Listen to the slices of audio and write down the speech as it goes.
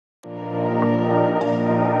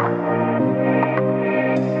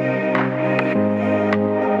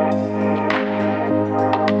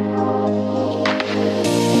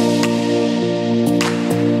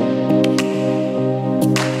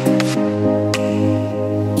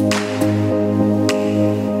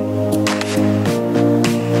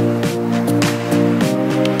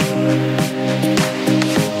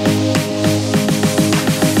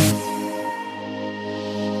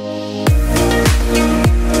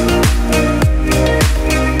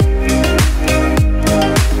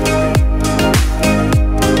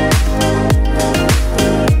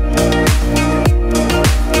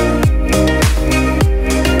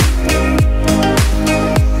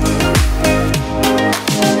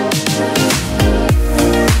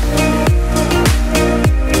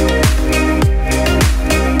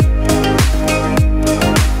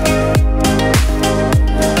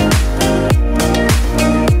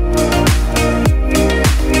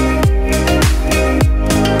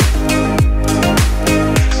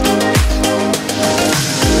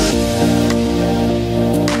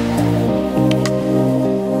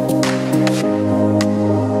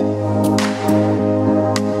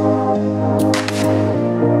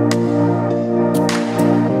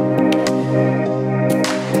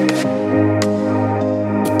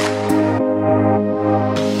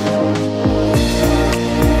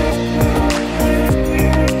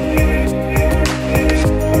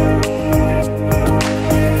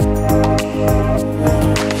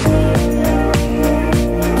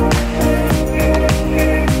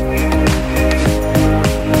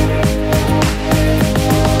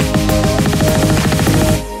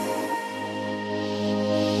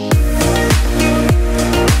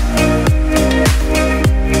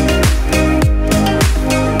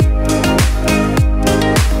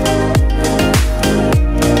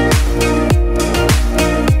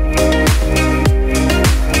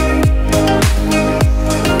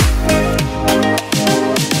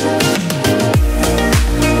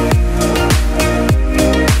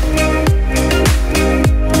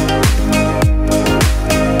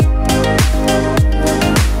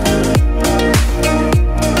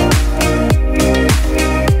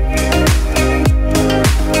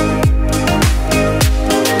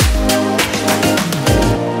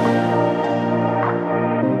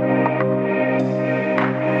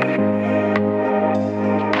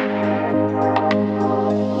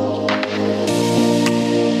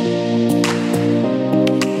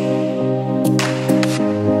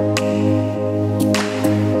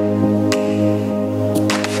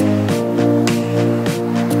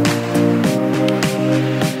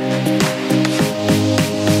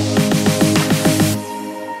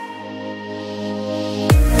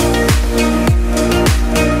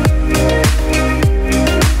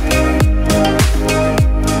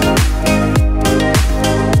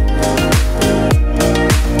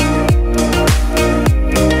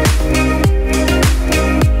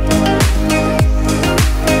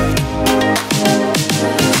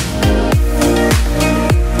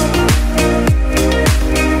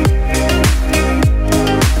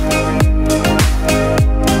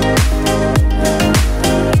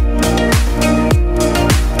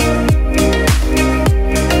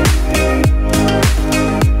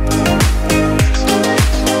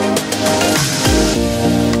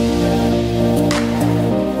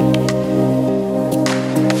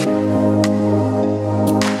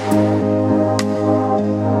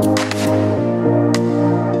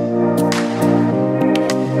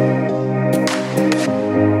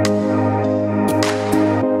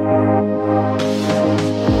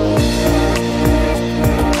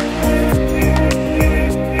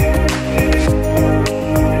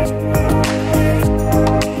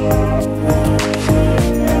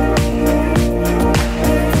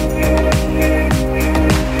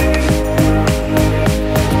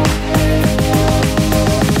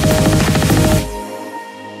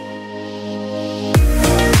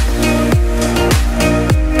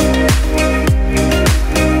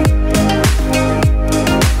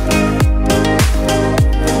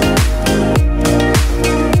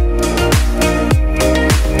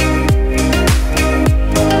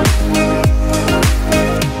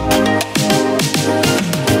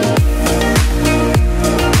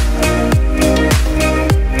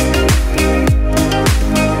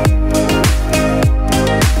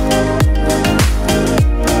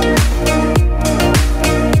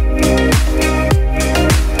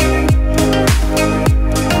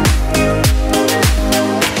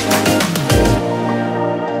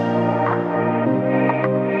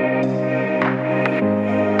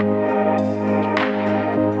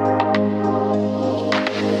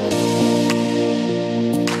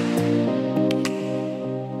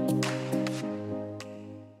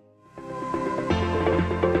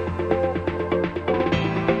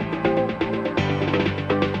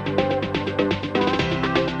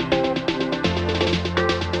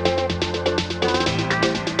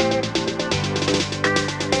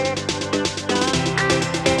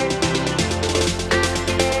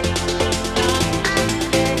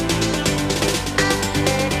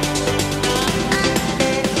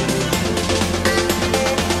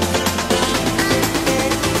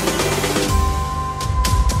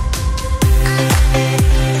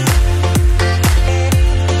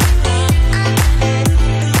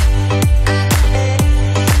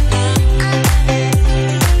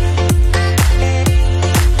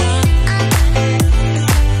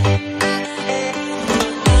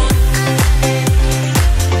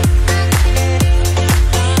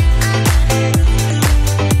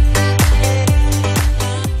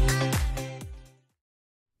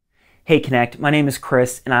Hey Connect, my name is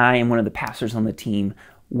Chris and I am one of the pastors on the team.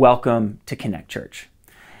 Welcome to Connect Church.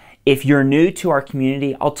 If you're new to our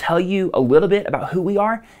community, I'll tell you a little bit about who we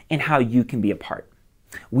are and how you can be a part.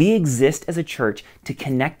 We exist as a church to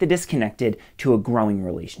connect the disconnected to a growing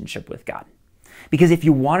relationship with God. Because if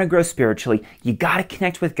you want to grow spiritually, you got to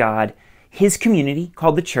connect with God, His community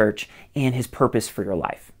called the church, and His purpose for your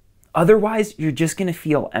life. Otherwise, you're just going to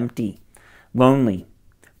feel empty, lonely,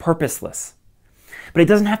 purposeless. But it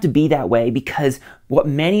doesn't have to be that way, because what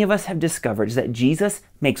many of us have discovered is that Jesus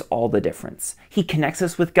makes all the difference. He connects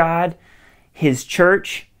us with God, His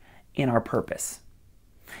church, and our purpose.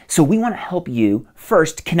 So we want to help you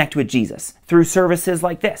first connect with Jesus through services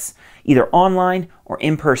like this, either online or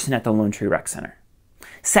in person at the Lone Tree Rec Center.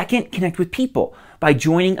 Second, connect with people by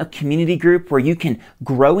joining a community group where you can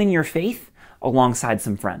grow in your faith alongside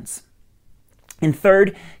some friends. And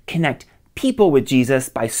third, connect people with Jesus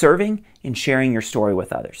by serving and sharing your story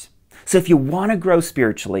with others. So if you want to grow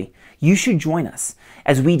spiritually, you should join us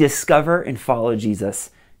as we discover and follow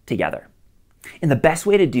Jesus together. And the best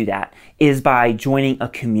way to do that is by joining a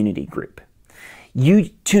community group. You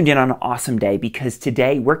tuned in on an awesome day because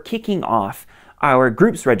today we're kicking off our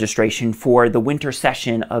groups registration for the winter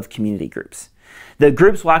session of community groups. The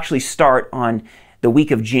groups will actually start on the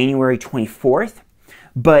week of January 24th,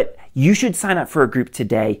 but you should sign up for a group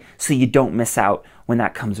today so you don't miss out when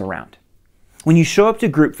that comes around. When you show up to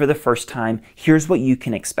group for the first time, here's what you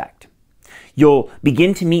can expect. You'll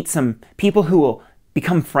begin to meet some people who will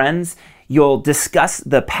become friends. You'll discuss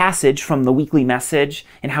the passage from the weekly message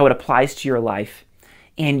and how it applies to your life.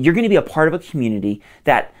 And you're going to be a part of a community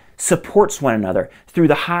that supports one another through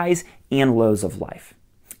the highs and lows of life.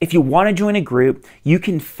 If you want to join a group, you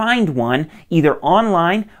can find one either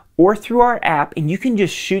online or through our app, and you can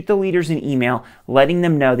just shoot the leaders an email letting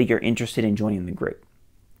them know that you're interested in joining the group.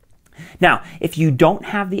 Now, if you don't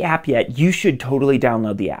have the app yet, you should totally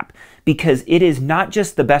download the app, because it is not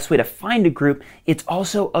just the best way to find a group, it's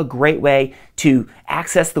also a great way to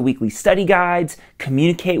access the weekly study guides,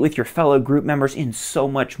 communicate with your fellow group members, and so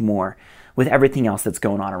much more with everything else that's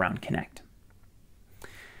going on around Connect.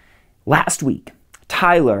 Last week,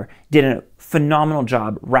 Tyler did a phenomenal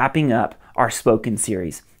job wrapping up our spoken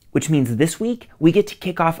series, which means this week we get to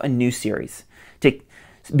kick off a new series. To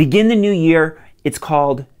begin the new year, it's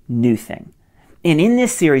called New Thing. And in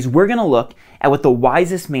this series, we're going to look at what the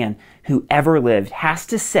wisest man who ever lived has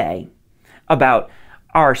to say about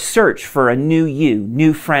our search for a new you,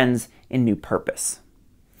 new friends, and new purpose.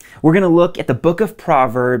 We're going to look at the book of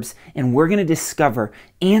Proverbs, and we're going to discover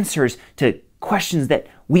answers to questions that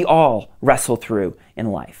we all wrestle through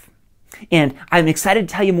in life. And I'm excited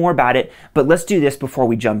to tell you more about it, but let's do this before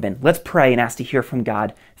we jump in. Let's pray and ask to hear from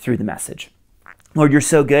God through the message. Lord, you're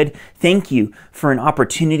so good. Thank you for an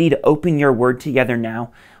opportunity to open your word together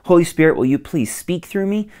now. Holy Spirit, will you please speak through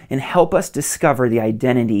me and help us discover the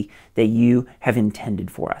identity that you have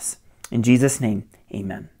intended for us. In Jesus' name,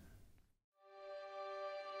 amen.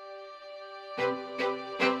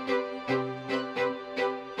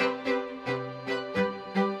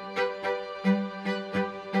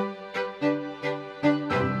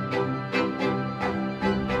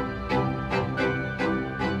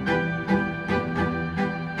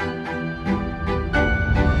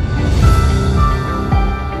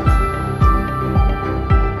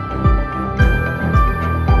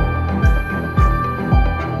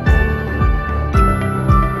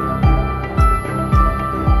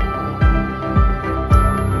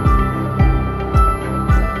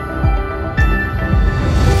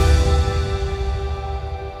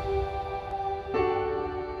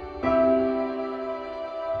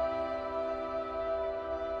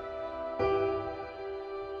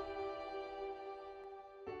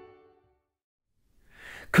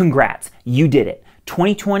 Congrats, you did it.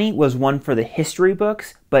 2020 was one for the history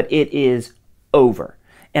books, but it is over.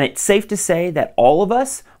 And it's safe to say that all of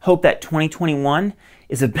us hope that 2021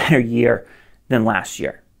 is a better year than last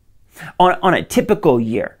year. On a typical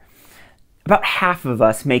year, about half of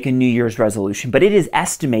us make a New Year's resolution, but it is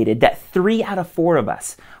estimated that 3 out of 4 of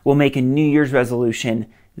us will make a New Year's resolution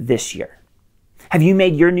this year. Have you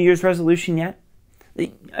made your New Year's resolution yet?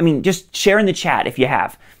 I mean, just share in the chat if you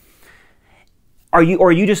have. Are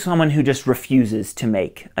you just someone who just refuses to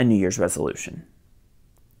make a New Year's resolution?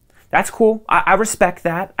 That's cool. I respect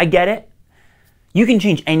that. I get it. You can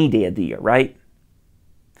change any day of the year, right?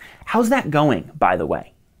 How's that going, by the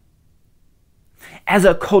way? As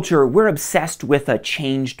a culture, we're obsessed with a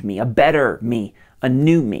changed me, a better me, a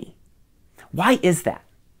new me. Why is that?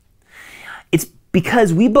 It's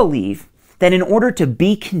because we believe that in order to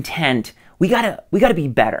be content, we gotta be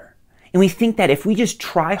better. And we think that if we just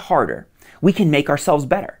try harder, we can make ourselves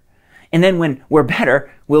better. And then when we're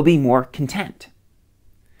better, we'll be more content.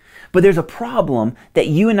 But there's a problem that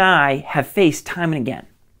you and I have faced time and again.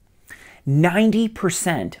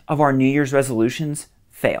 90% of our New Year's resolutions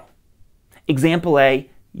fail. Example A,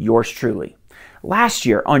 yours truly. Last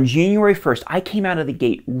year, on January 1st, I came out of the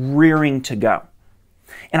gate rearing to go.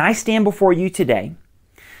 And I stand before you today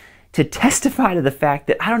to testify to the fact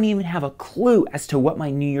that I don't even have a clue as to what my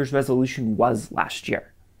New Year's resolution was last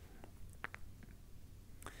year.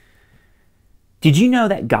 Did you know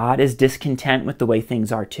that God is discontent with the way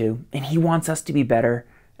things are too, and He wants us to be better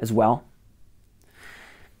as well?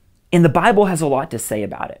 And the Bible has a lot to say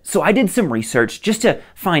about it. So I did some research just to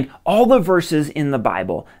find all the verses in the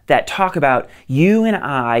Bible that talk about you and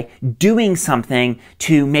I doing something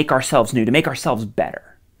to make ourselves new, to make ourselves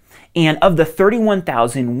better. And of the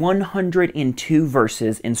 31,102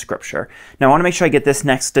 verses in Scripture, now I want to make sure I get this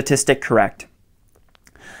next statistic correct.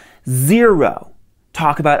 0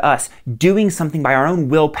 talk about us doing something by our own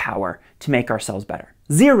willpower to make ourselves better.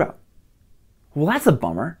 0. Well, that's a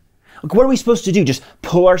bummer. Like, what are we supposed to do? Just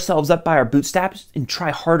pull ourselves up by our bootstraps and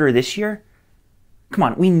try harder this year? Come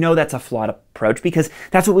on, we know that's a flawed approach because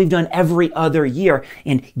that's what we've done every other year.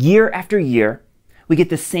 And year after year, we get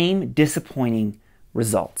the same disappointing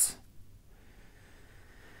results.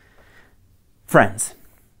 Friends,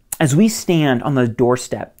 as we stand on the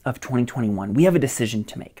doorstep of 2021, we have a decision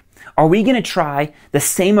to make. Are we going to try the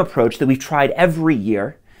same approach that we've tried every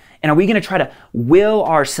year? And are we going to try to will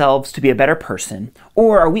ourselves to be a better person?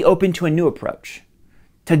 Or are we open to a new approach,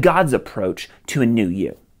 to God's approach to a new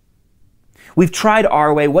you? We've tried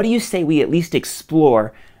our way. What do you say we at least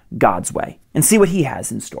explore God's way and see what He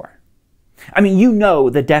has in store? I mean, you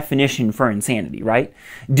know the definition for insanity, right?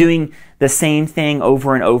 Doing the same thing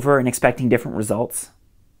over and over and expecting different results.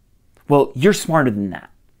 Well, you're smarter than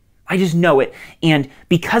that. I just know it. And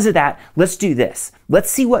because of that, let's do this. Let's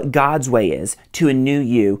see what God's way is to a new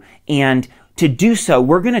you. And to do so,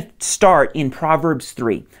 we're going to start in Proverbs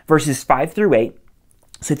 3, verses 5 through 8.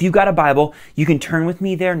 So if you've got a Bible, you can turn with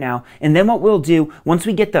me there now. And then what we'll do, once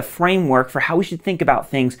we get the framework for how we should think about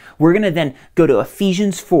things, we're going to then go to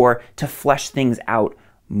Ephesians 4 to flesh things out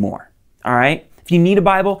more. All right? If you need a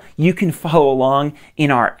Bible, you can follow along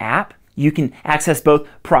in our app. You can access both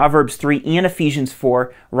Proverbs 3 and Ephesians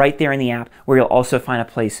 4 right there in the app, where you'll also find a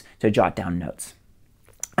place to jot down notes.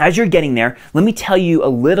 As you're getting there, let me tell you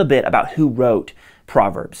a little bit about who wrote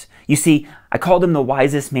Proverbs. You see, I called him the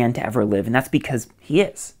wisest man to ever live, and that's because he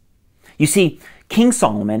is. You see, King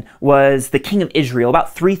Solomon was the king of Israel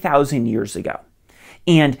about 3,000 years ago,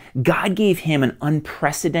 and God gave him an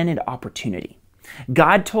unprecedented opportunity.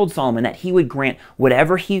 God told Solomon that He would grant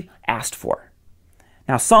whatever he asked for.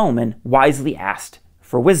 Now, Solomon wisely asked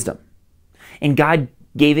for wisdom, and God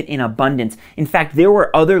gave it in abundance. In fact, there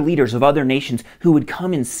were other leaders of other nations who would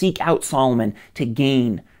come and seek out Solomon to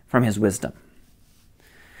gain from his wisdom.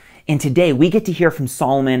 And today we get to hear from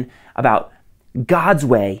Solomon about God's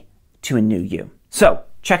way to a new you. So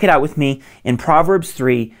check it out with me in Proverbs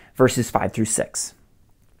 3, verses 5 through 6.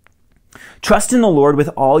 Trust in the Lord with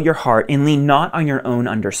all your heart and lean not on your own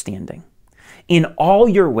understanding. In all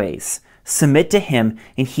your ways, submit to Him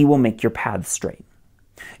and He will make your paths straight.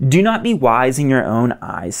 Do not be wise in your own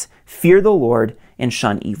eyes. Fear the Lord and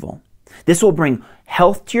shun evil. This will bring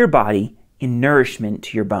health to your body and nourishment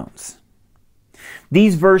to your bones.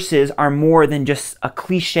 These verses are more than just a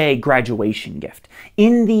cliche graduation gift.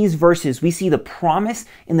 In these verses, we see the promise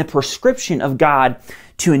and the prescription of God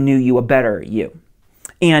to a new you, a better you.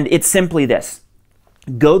 And it's simply this: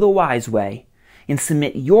 go the wise way and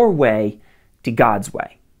submit your way to God's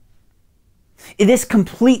way. This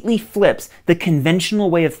completely flips the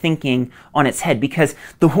conventional way of thinking on its head, because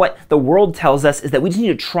what the world tells us is that we just need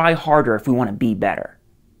to try harder if we want to be better.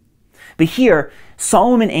 But here,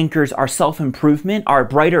 Solomon anchors our self-improvement, our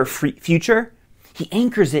brighter future. He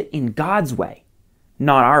anchors it in God's way,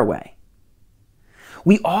 not our way.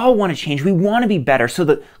 We all want to change. We want to be better. So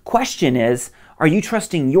the question is, are you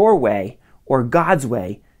trusting your way or God's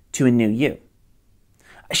way to a new you?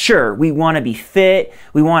 Sure, we want to be fit.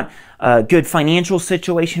 We want a good financial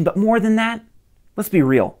situation. But more than that, let's be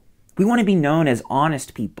real. We want to be known as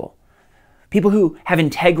honest people. People who have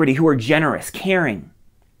integrity, who are generous, caring,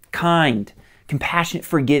 kind, compassionate,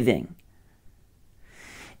 forgiving.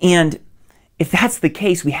 And if that's the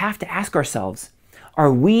case, we have to ask ourselves,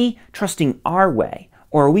 are we trusting our way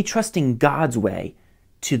or are we trusting God's way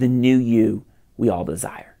to the new you we all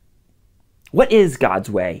desire? What is God's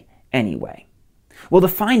way anyway? Well, to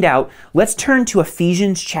find out, let's turn to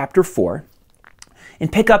Ephesians chapter 4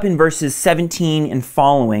 and pick up in verses 17 and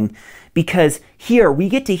following, because here we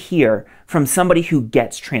get to hear from somebody who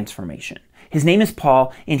gets transformation. His name is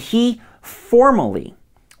Paul, and he formerly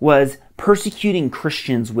was persecuting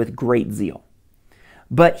Christians with great zeal.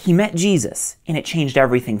 But he met Jesus, and it changed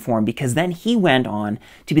everything for him, because then he went on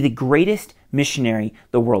to be the greatest missionary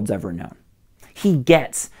the world's ever known. He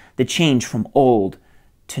gets the change from old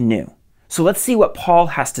to new. So let's see what Paul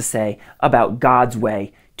has to say about God's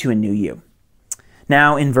way to a new you.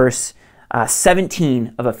 Now in verse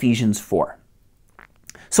 17 of Ephesians 4.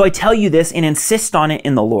 So I tell you this and insist on it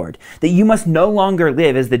in the Lord, that you must no longer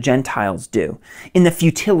live as the Gentiles do, in the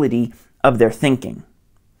futility of their thinking.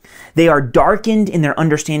 They are darkened in their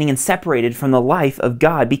understanding and separated from the life of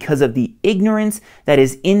God because of the ignorance that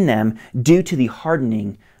is in them due to the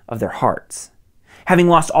hardening of their hearts. Having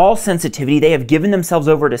lost all sensitivity, they have given themselves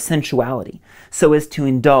over to sensuality, so as to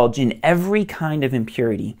indulge in every kind of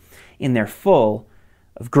impurity, in their full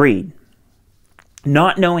of greed.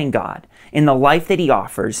 Not knowing God in the life that He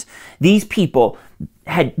offers, these people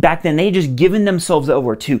had, back then, they had just given themselves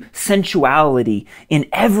over to sensuality in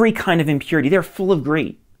every kind of impurity. They're full of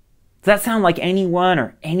greed. Does that sound like anyone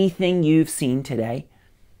or anything you've seen today?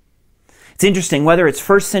 It's interesting, whether it's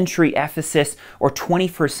first century Ephesus or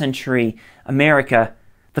 21st century America,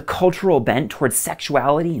 the cultural bent towards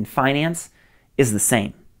sexuality and finance is the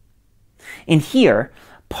same. And here,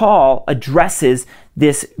 Paul addresses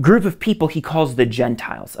this group of people he calls the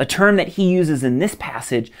Gentiles, a term that he uses in this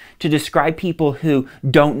passage to describe people who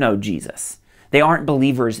don't know Jesus. They aren't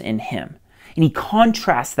believers in Him. And he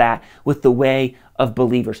contrasts that with the way of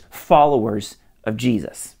believers, followers of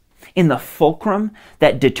Jesus. In the fulcrum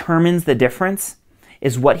that determines the difference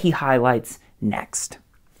is what he highlights next.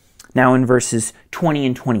 Now in verses 20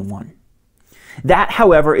 and 21. That,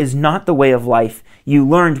 however, is not the way of life you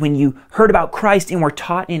learned when you heard about Christ and were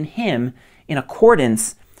taught in Him in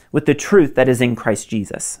accordance with the truth that is in Christ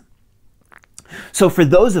Jesus. So for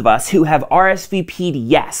those of us who have RSVP'd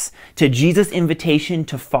yes to Jesus' invitation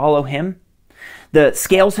to follow Him, the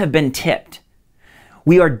scales have been tipped.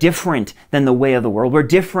 We are different than the way of the world. We're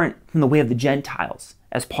different from the way of the Gentiles,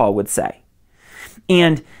 as Paul would say.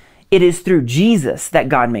 And it is through Jesus that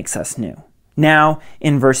God makes us new. Now,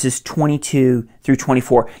 in verses 22 through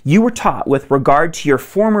 24, you were taught with regard to your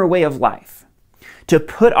former way of life to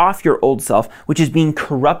put off your old self, which is being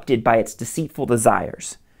corrupted by its deceitful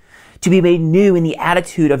desires, to be made new in the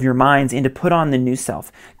attitude of your minds, and to put on the new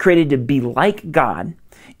self, created to be like God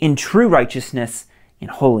in true righteousness and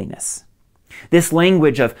holiness. This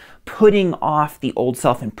language of putting off the old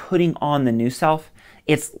self and putting on the new self,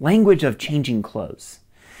 it's language of changing clothes.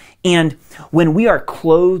 And when we are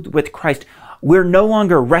clothed with Christ, we're no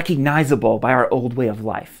longer recognizable by our old way of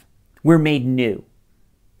life. We're made new.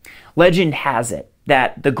 Legend has it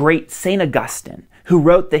that the great St. Augustine, who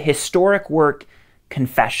wrote the historic work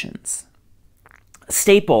Confessions, a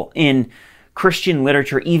staple in Christian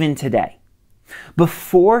literature even today,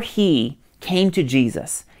 before he came to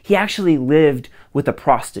Jesus, he actually lived with a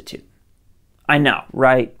prostitute. I know,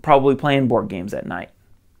 right? Probably playing board games at night.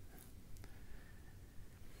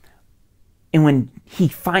 And when he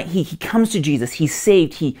comes to Jesus, he's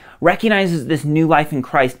saved, he recognizes this new life in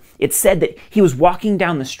Christ. It's said that he was walking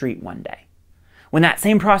down the street one day when that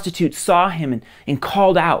same prostitute saw him and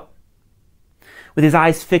called out. With his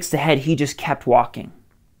eyes fixed ahead, he just kept walking.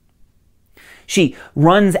 She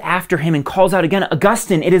runs after him and calls out again,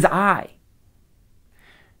 "Augustine, it is I."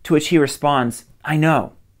 To which he responds, "I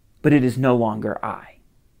know, but it is no longer I."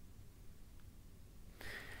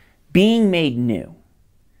 Being made new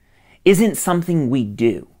isn't something we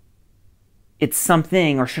do. It's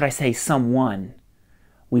something, or should I say someone,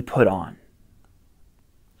 we put on.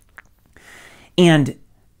 And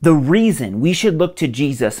the reason we should look to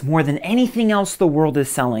Jesus more than anything else the world is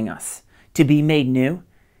selling us to be made new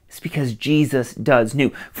is because Jesus does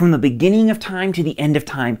new. From the beginning of time to the end of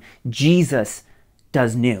time, Jesus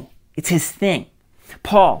does new. It's His thing.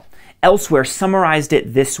 Paul elsewhere summarized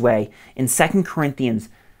it this way in 2 Corinthians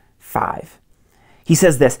 5. He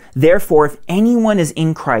says this, "Therefore, if anyone is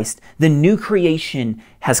in Christ, the new creation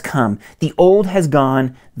has come. The old has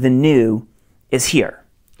gone, the new is here."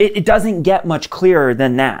 It doesn't get much clearer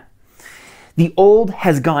than that. The old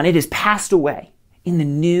has gone, it has passed away, and the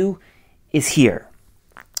new is here.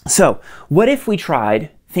 So, what if we tried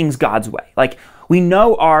things God's way? Like, we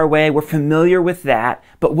know our way, we're familiar with that,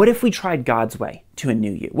 but what if we tried God's way to a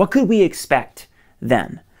new you? What could we expect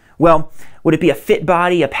then? Well, would it be a fit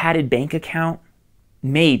body, a padded bank account?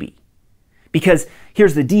 Maybe. Because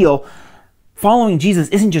here's the deal, following Jesus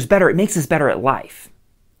isn't just better, it makes us better at life.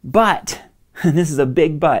 But, and this is a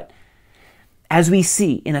big but, as we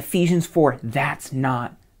see in Ephesians 4, that's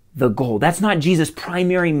not the goal. That's not Jesus'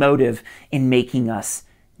 primary motive in making us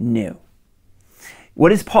new. What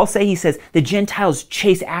does Paul say? He says, the Gentiles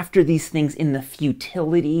chase after these things in the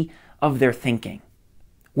futility of their thinking.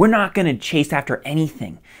 We're not going to chase after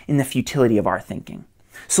anything in the futility of our thinking.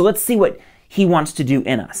 So let's see what he wants to do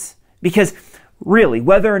in us. Because really,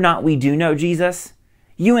 whether or not we do know Jesus,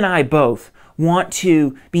 you and I both want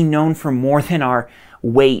to be known for more than our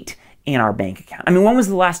weight in our bank account. I mean, when was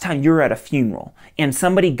the last time you were at a funeral and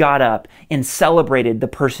somebody got up and celebrated the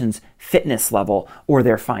person's fitness level or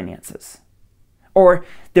their finances? Or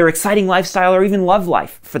their exciting lifestyle or even love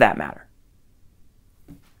life, for that matter?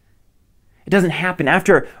 It doesn't happen.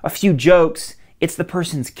 After a few jokes, it's the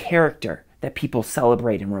person's character that people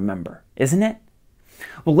celebrate and remember, isn't it?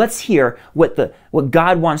 Well, let's hear what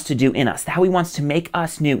God wants to do in us, how he wants to make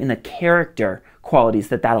us new in the character qualities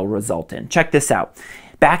that'll result in. Check this out.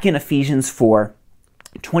 Back in Ephesians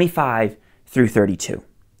 4:25 through 32.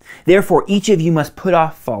 Therefore, each of you must put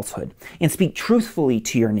off falsehood and speak truthfully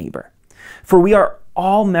to your neighbor. For we are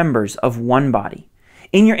all members of one body.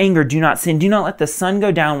 In your anger, do not sin. Do not let the sun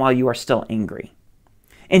go down while you are still angry.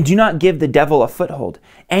 And do not give the devil a foothold.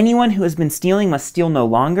 Anyone who has been stealing must steal no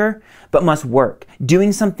longer, but must work,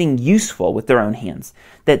 doing something useful with their own hands,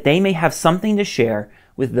 that they may have something to share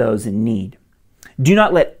with those in need. Do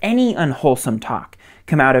not let any unwholesome talk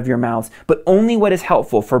come out of your mouths, but only what is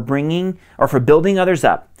helpful for bringing or for building others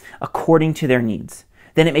up according to their needs.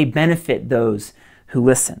 Then it may benefit those who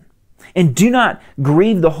listen. And do not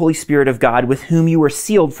grieve the Holy Spirit of God, with whom you were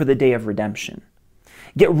sealed for the day of redemption.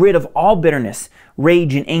 Get rid of all bitterness,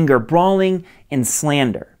 rage and anger, brawling and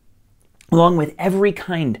slander, along with every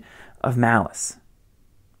kind of malice.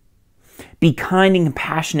 Be kind and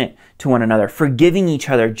compassionate to one another, forgiving each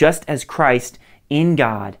other just as Christ in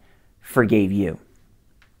God forgave you.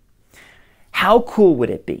 How cool would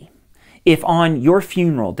it be if on your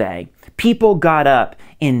funeral day, people got up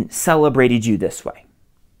and celebrated you this way?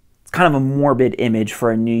 It's kind of a morbid image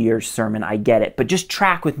for a New Year's sermon, I get it, but just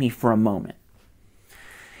track with me for a moment.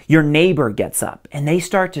 Your neighbor gets up and they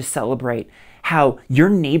start to celebrate how your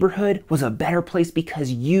neighborhood was a better place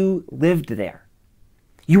because you lived there.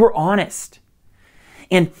 You were honest.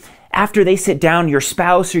 And after they sit down, your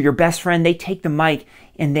spouse or your best friend, they take the mic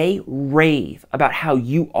and they rave about how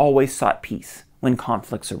you always sought peace when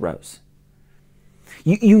conflicts arose.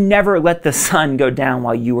 You never let the sun go down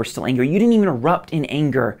while you were still angry. You didn't even erupt in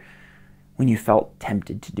anger when you felt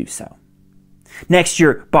tempted to do so. Next,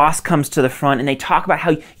 your boss comes to the front and they talk about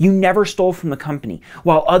how you never stole from the company.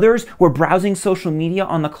 While others were browsing social media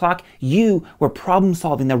on the clock, you were problem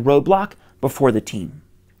solving the roadblock before the team.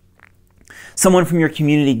 Someone from your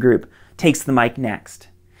community group takes the mic next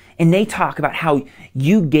and they talk about how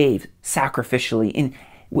you gave sacrificially. And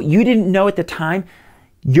what you didn't know at the time,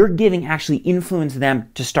 your giving actually influenced them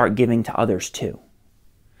to start giving to others too.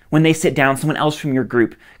 When they sit down, someone else from your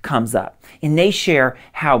group comes up and they share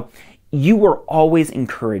how you were always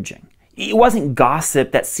encouraging. It wasn't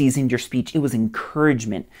gossip that seasoned your speech. It was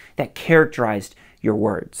encouragement that characterized your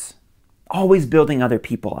words. Always building other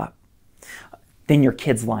people up. Then your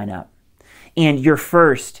kids line up. And your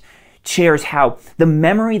first shares how the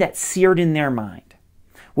memory that seared in their mind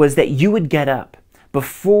was that you would get up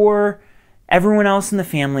before everyone else in the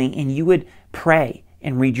family and you would pray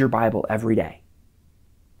and read your Bible every day.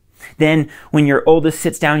 Then when your oldest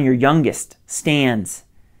sits down, your youngest stands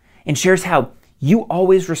and shares how you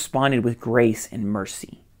always responded with grace and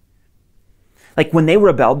mercy. Like when they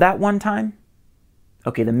rebelled that one time,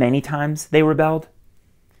 okay, the many times they rebelled,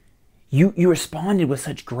 you responded with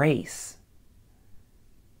such grace.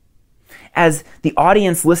 As the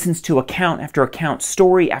audience listens to account after account,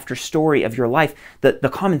 story after story of your life,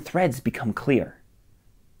 the common threads become clear.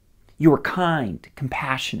 You were kind,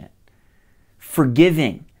 compassionate,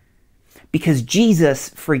 forgiving, because Jesus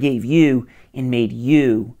forgave you and made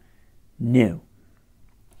you new.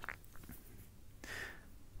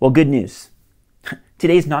 Well, good news.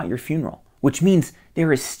 Today's not your funeral, which means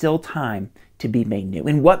there is still time to be made new.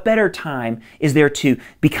 And what better time is there to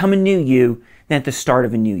become a new you than at the start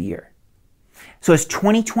of a new year? So as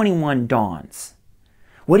 2021 dawns,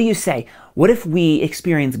 what do you say? What if we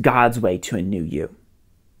experience God's way to a new you?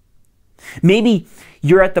 Maybe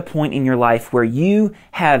you're at the point in your life where you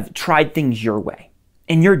have tried things your way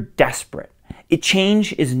and you're desperate.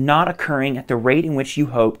 Change is not occurring at the rate in which you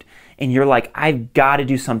hoped, and you're like, I've got to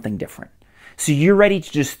do something different. So you're ready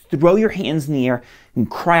to just throw your hands in the air and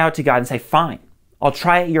cry out to God and say, fine, I'll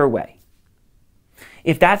try it your way.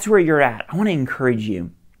 If that's where you're at, I want to encourage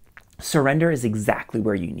you, surrender is exactly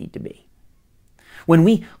where you need to be. When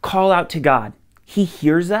we call out to God, he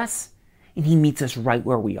hears us and he meets us right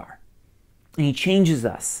where we are. And he changes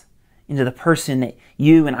us into the person that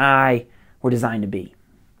you and I were designed to be.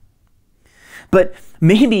 But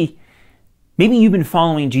maybe you've been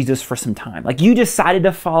following Jesus for some time. Like you decided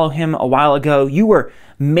to follow him a while ago. You were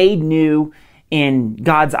made new in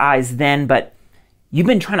God's eyes then, but you've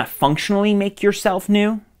been trying to functionally make yourself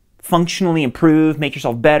new, functionally improve, make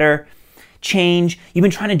yourself better, change. You've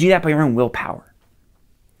been trying to do that by your own willpower.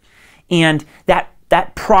 And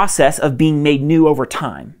that process of being made new over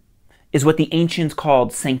time is what the ancients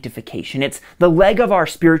called sanctification. It's the leg of our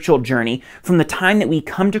spiritual journey from the time that we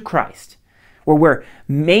come to Christ, where we're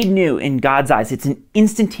made new in God's eyes. It's an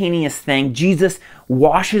instantaneous thing. Jesus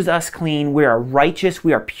washes us clean. We are righteous.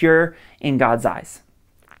 We are pure in God's eyes.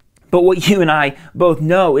 But what you and I both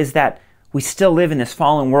know is that we still live in this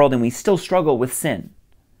fallen world and we still struggle with sin.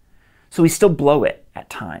 So we still blow it at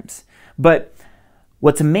times. But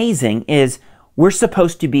what's amazing is we're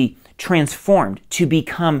supposed to be transformed to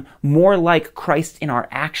become more like Christ in our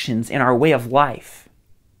actions, in our way of life.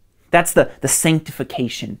 That's the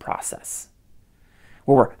sanctification process,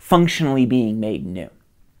 where we're functionally being made new.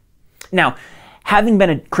 Now, having been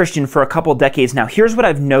a Christian for a couple decades now, here's what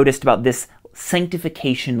I've noticed about this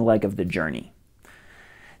sanctification leg of the journey.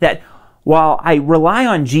 That while I rely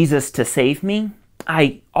on Jesus to save me,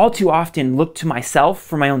 I all too often look to myself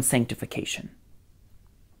for my own sanctification.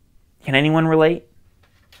 Can anyone relate?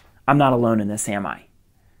 I'm not alone in this, am I?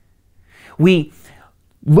 We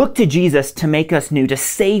look to Jesus to make us new, to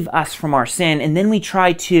save us from our sin, and then we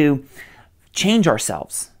try to change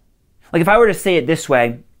ourselves. Like if I were to say it this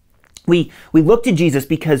way, we look to Jesus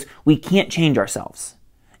because we can't change ourselves.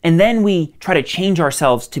 And then we try to change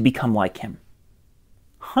ourselves to become like him.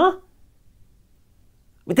 Huh?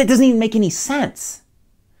 But that doesn't even make any sense.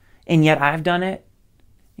 And yet I've done it,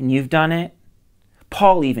 and you've done it.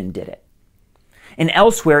 Paul even did it. And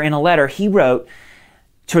elsewhere in a letter he wrote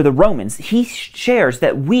to the Romans, he shares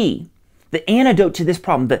that the antidote to this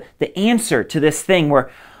problem, the answer to this thing where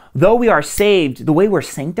though we are saved, the way we're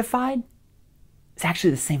sanctified is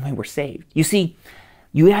actually the same way we're saved. You see,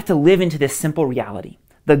 you have to live into this simple reality.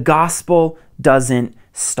 The gospel doesn't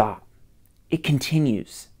stop. It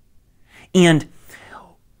continues. And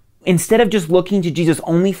instead of just looking to Jesus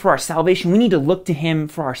only for our salvation, we need to look to him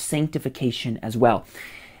for our sanctification as well.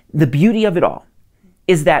 The beauty of it all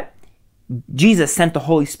is that Jesus sent the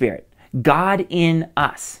Holy Spirit, God in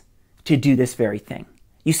us, to do this very thing.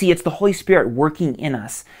 You see, it's the Holy Spirit working in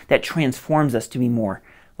us that transforms us to be more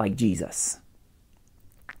like Jesus.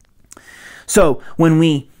 So when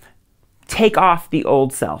we take off the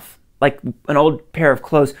old self, like an old pair of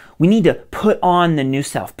clothes, we need to put on the new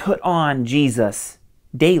self, put on Jesus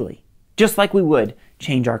daily, just like we would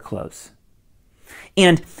change our clothes.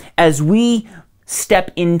 And as we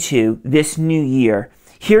step into this new year,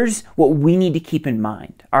 here's what we need to keep in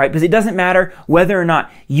mind, all right? Because it doesn't matter whether or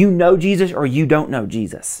not you know Jesus or you don't know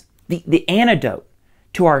Jesus. The antidote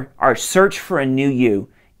to our search for a new you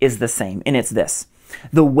is the same, and it's this.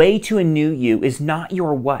 The way to a new you is not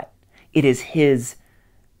your what, it is his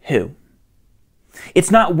who.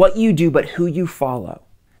 It's not what you do, but who you follow.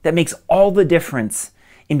 That makes all the difference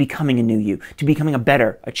in becoming a new you, to becoming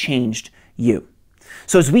a changed you.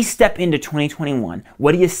 So as we step into 2021,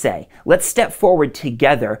 what do you say? Let's step forward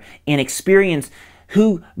together and experience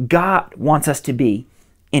who God wants us to be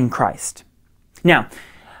in Christ. Now,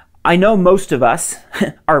 I know most of us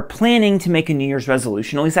are planning to make a New Year's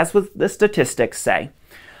resolution. At least that's what the statistics say.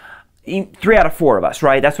 3 out of 4 of us,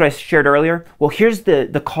 right? That's what I shared earlier. Well, here's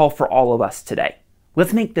the call for all of us today.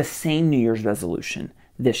 Let's make the same New Year's resolution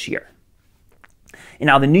this year. And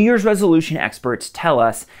now the New Year's resolution experts tell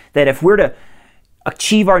us that if we're to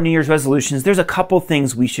achieve our New Year's resolutions, there's a couple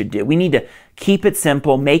things we should do. We need to keep it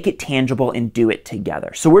simple, make it tangible, and do it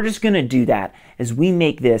together. So we're just going to do that as we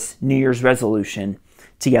make this New Year's resolution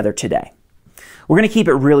together today. We're going to keep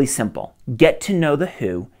it really simple. Get to know the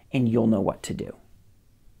who, and you'll know what to do.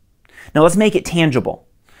 Now let's make it tangible.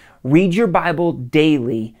 Read your Bible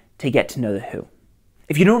daily to get to know the who.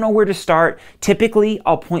 If you don't know where to start, typically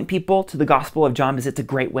I'll point people to the Gospel of John because it's a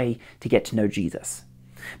great way to get to know Jesus.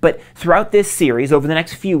 But throughout this series, over the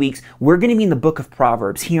next few weeks, we're going to be in the book of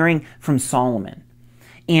Proverbs, hearing from Solomon.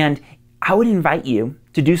 And I would invite you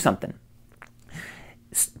to do something.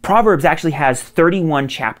 Proverbs actually has 31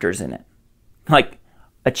 chapters in it, like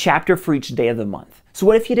a chapter for each day of the month. So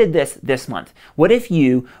what if you did this month? What if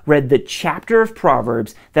you read the chapter of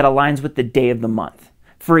Proverbs that aligns with the day of the month?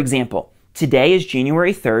 For example, today is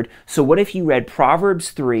January 3rd, so what if you read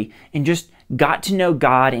Proverbs 3 and just got to know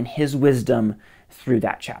God and his wisdom through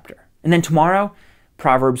that chapter? And then tomorrow,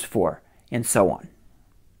 Proverbs 4, and so on.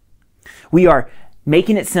 We are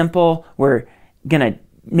making it simple. We're going to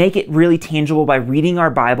make it really tangible by reading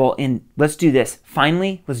our Bible, and let's do this.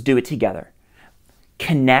 Finally, let's do it together.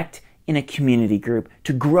 Connect in a community group,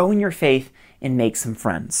 to grow in your faith and make some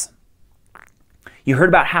friends. You heard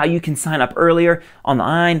about how you can sign up earlier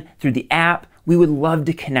online through the app. We would love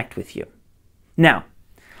to connect with you. Now,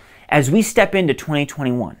 as we step into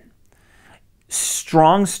 2021,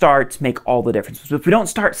 strong starts make all the difference. So if we don't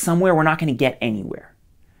start somewhere, we're not going to get anywhere.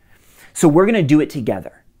 So we're going to do it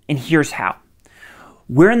together. And here's how.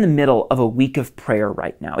 We're in the middle of a week of prayer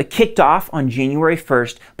right now. It kicked off on January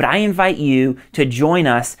 1st, but I invite you to join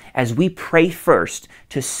us as we pray first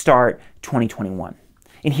to start 2021.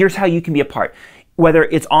 And here's how you can be a part. Whether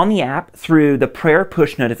it's on the app through the prayer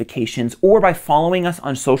push notifications or by following us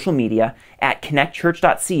on social media at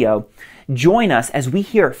connectchurch.co, join us as we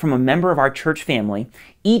hear from a member of our church family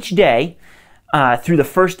each day through the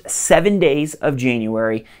first 7 days of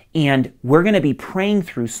January, and we're going to be praying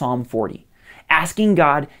through Psalm 40, asking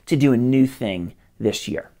God to do a new thing this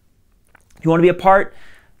year. If you want to be a part,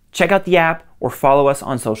 check out the app or follow us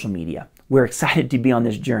on social media. We're excited to be on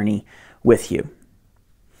this journey with you.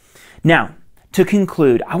 Now, to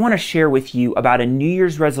conclude, I want to share with you about a New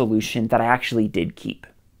Year's resolution that I actually did keep.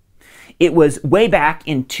 It was way back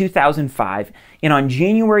in 2005, and on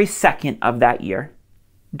January 2nd of that year,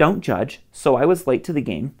 don't judge, so I was late to the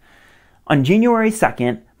game. On January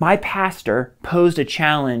 2nd, my pastor posed a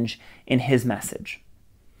challenge in his message.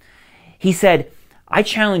 He said, I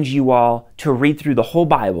challenge you all to read through the whole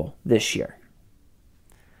Bible this year.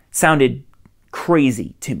 Sounded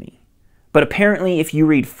crazy to me. But apparently, if you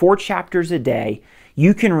read 4 chapters a day,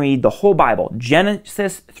 you can read the whole Bible,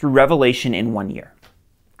 Genesis through Revelation, in 1 year.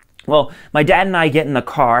 Well, my dad and I get in the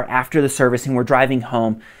car after the service and we're driving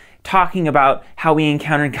home, talking about how we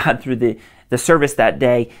encountered God through the service that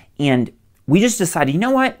day. And we just decided, you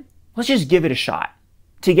know what? Let's just give it a shot.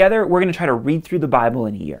 Together, we're going to try to read through the Bible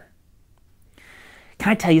in a year.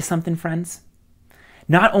 Can I tell you something, friends?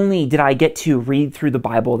 Not only did I get to read through the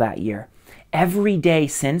Bible that year, every day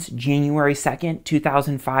since January 2nd,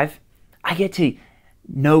 2005, I get to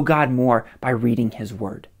know God more by reading His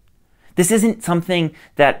Word. This isn't something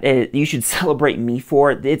that you should celebrate me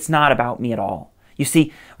for. It's not about me at all. You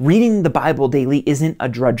see, reading the Bible daily isn't a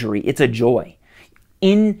drudgery. It's a joy.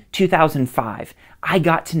 In 2005, I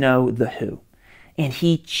got to know the Who, and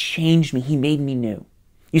He changed me. He made me new.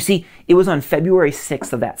 You see, it was on February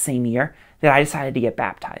 6th of that same year that I decided to get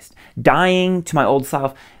baptized, dying to my old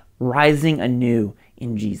self, rising anew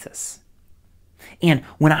in Jesus. And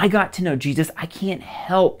when I got to know Jesus, I can't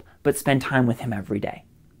help but spend time with Him every day.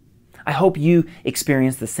 I hope you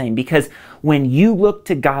experience the same, because when you look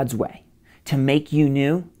to God's way to make you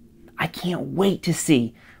new, I can't wait to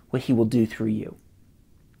see what He will do through you.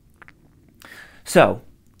 So,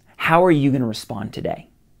 how are you going to respond today?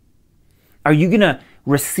 Are you going to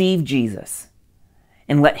receive Jesus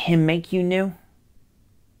and let Him make you new?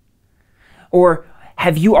 Or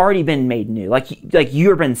have you already been made new? Like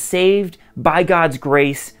you've been saved by God's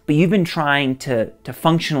grace, but you've been trying to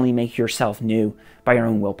functionally make yourself new by your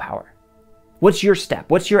own willpower. What's your step?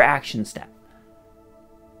 What's your action step?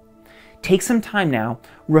 Take some time now,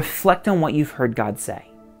 reflect on what you've heard God say.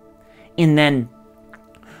 And then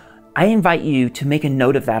I invite you to make a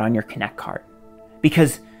note of that on your Connect card.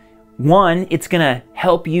 Because one, it's going to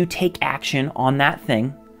help you take action on that thing,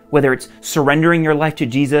 whether it's surrendering your life to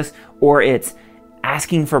Jesus or it's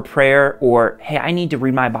asking for prayer, or, hey, I need to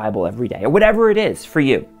read my Bible every day, or whatever it is for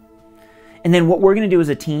you. And then what we're going to do as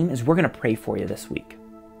a team is we're going to pray for you this week.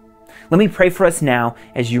 Let me pray for us now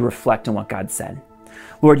as you reflect on what God said.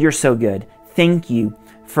 Lord, you're so good. Thank you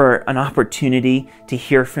for an opportunity to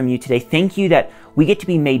hear from you today. Thank you that we get to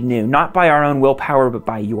be made new, not by our own willpower, but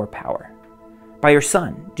by your power, by your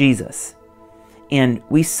Son, Jesus. And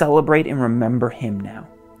we celebrate and remember Him now.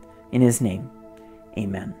 In His name,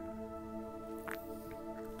 amen.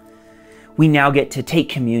 We now get to take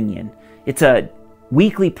communion. It's a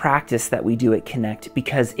weekly practice that we do at Connect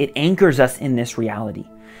because it anchors us in this reality.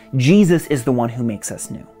 Jesus is the one who makes us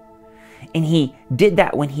new. And He did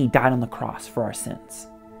that when He died on the cross for our sins.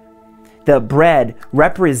 The bread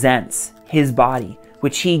represents His body,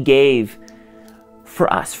 which He gave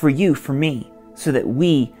for us, for you, for me, so that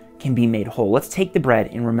we can be made whole. Let's take the bread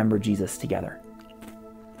and remember Jesus together.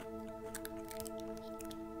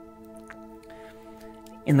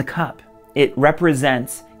 In the cup, it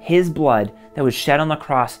represents His blood that was shed on the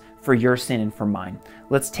cross for your sin and for mine.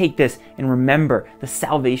 Let's take this and remember the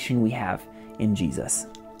salvation we have in Jesus.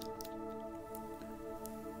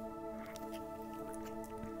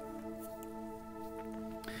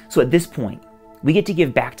 So at this point, we get to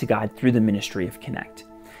give back to God through the ministry of Connect.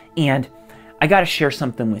 And I got to share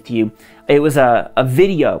something with you. It was a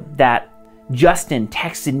video that Justin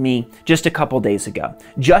texted me just a couple days ago.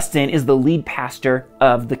 Justin is the lead pastor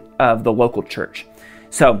of the local church.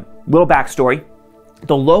 So, little backstory.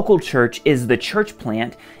 The local church is the church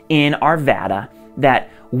plant in Arvada that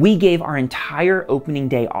we gave our entire opening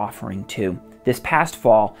day offering to this past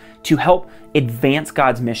fall to help advance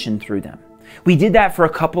God's mission through them. We did that for a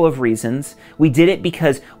couple of reasons. We did it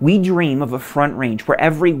because we dream of a Front Range where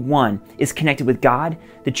everyone is connected with God,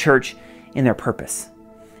 the church, and their purpose.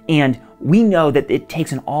 And we know that it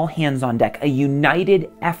takes an all hands on deck, a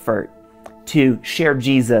united effort to share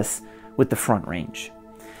Jesus with the Front Range.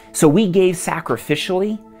 So we gave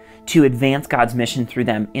sacrificially to advance God's mission through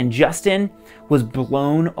them. And Justin was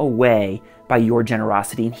blown away by your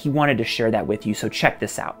generosity, and he wanted to share that with you. So check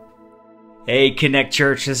this out. Hey, Connect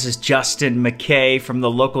Church, this is Justin McKay from the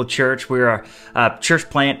local church. We're a church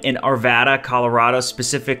plant in Arvada, Colorado,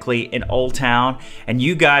 specifically in Old Town. And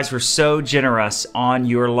you guys were so generous on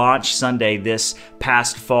your launch Sunday this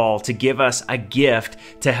past fall to give us a gift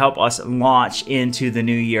to help us launch into the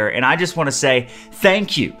new year. And I just want to say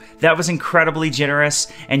thank you. That was incredibly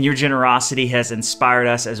generous, and your generosity has inspired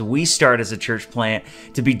us as we start as a church plant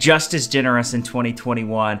to be just as generous in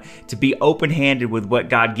 2021, to be open-handed with what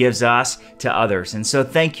God gives us to others. And so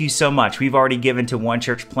thank you so much. We've already given to one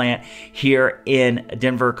church plant here in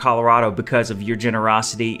Denver, Colorado because of your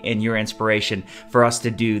generosity and your inspiration for us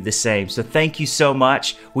to do the same. So thank you so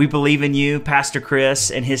much. We believe in you. Pastor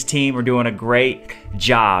Chris and his team are doing a great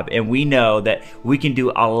job, and we know that we can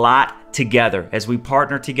do a lot together as we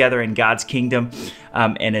partner together in God's kingdom,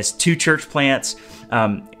 and as two church plants,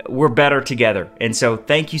 we're better together. And so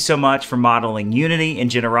thank you so much for modeling unity and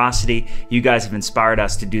generosity. You guys have inspired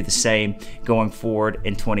us to do the same going forward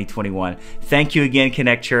in 2021. Thank you again,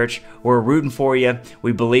 Connect Church. We're rooting for you.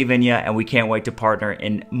 We believe in you, and we can't wait to partner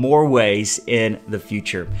in more ways in the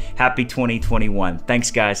future. Happy 2021.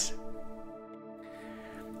 Thanks, guys.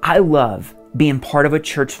 I love being part of a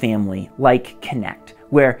church family like Connect,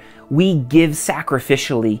 where we give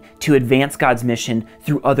sacrificially to advance God's mission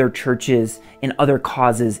through other churches and other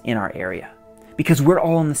causes in our area. Because we're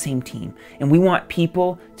all on the same team, and we want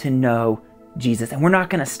people to know Jesus, and we're not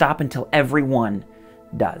going to stop until everyone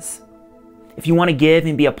does. If you want to give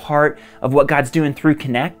and be a part of what God's doing through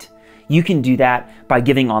Connect, you can do that by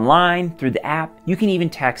giving online, through the app. You can even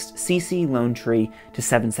text CC Lone Tree to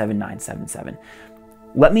 77977.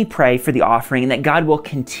 Let me pray for the offering and that God will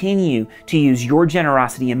continue to use your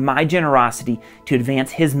generosity and my generosity to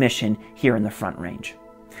advance His mission here in the Front Range.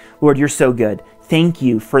 Lord, you're so good. Thank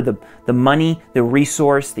you for the money, the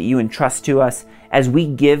resource that you entrust to us. As we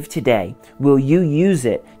give today, will you use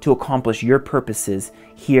it to accomplish your purposes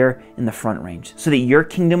here in the Front Range so that your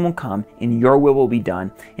kingdom will come and your will be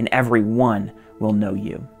done and everyone will know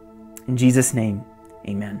you. In Jesus' name,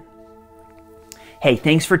 amen. Hey,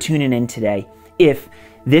 thanks for tuning in today. If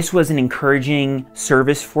this was an encouraging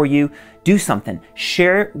service for you, do something.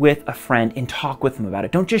 Share it with a friend and talk with them about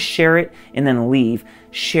it. Don't just share it and then leave.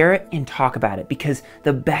 Share it and talk about it, because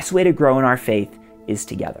the best way to grow in our faith is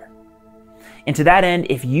together. And to that end,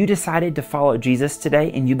 if you decided to follow Jesus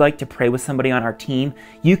today and you'd like to pray with somebody on our team,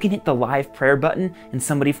 you can hit the live prayer button and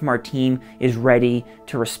somebody from our team is ready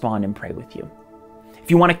to respond and pray with you. If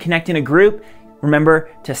you want to connect in a group, remember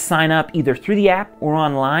to sign up either through the app or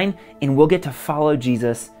online, and we'll get to follow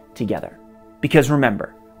Jesus together. Because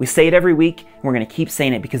remember, we say it every week, and we're going to keep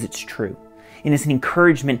saying it because it's true. And it's an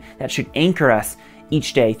encouragement that should anchor us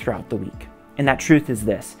each day throughout the week. And that truth is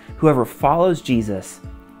this: whoever follows Jesus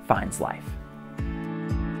finds life.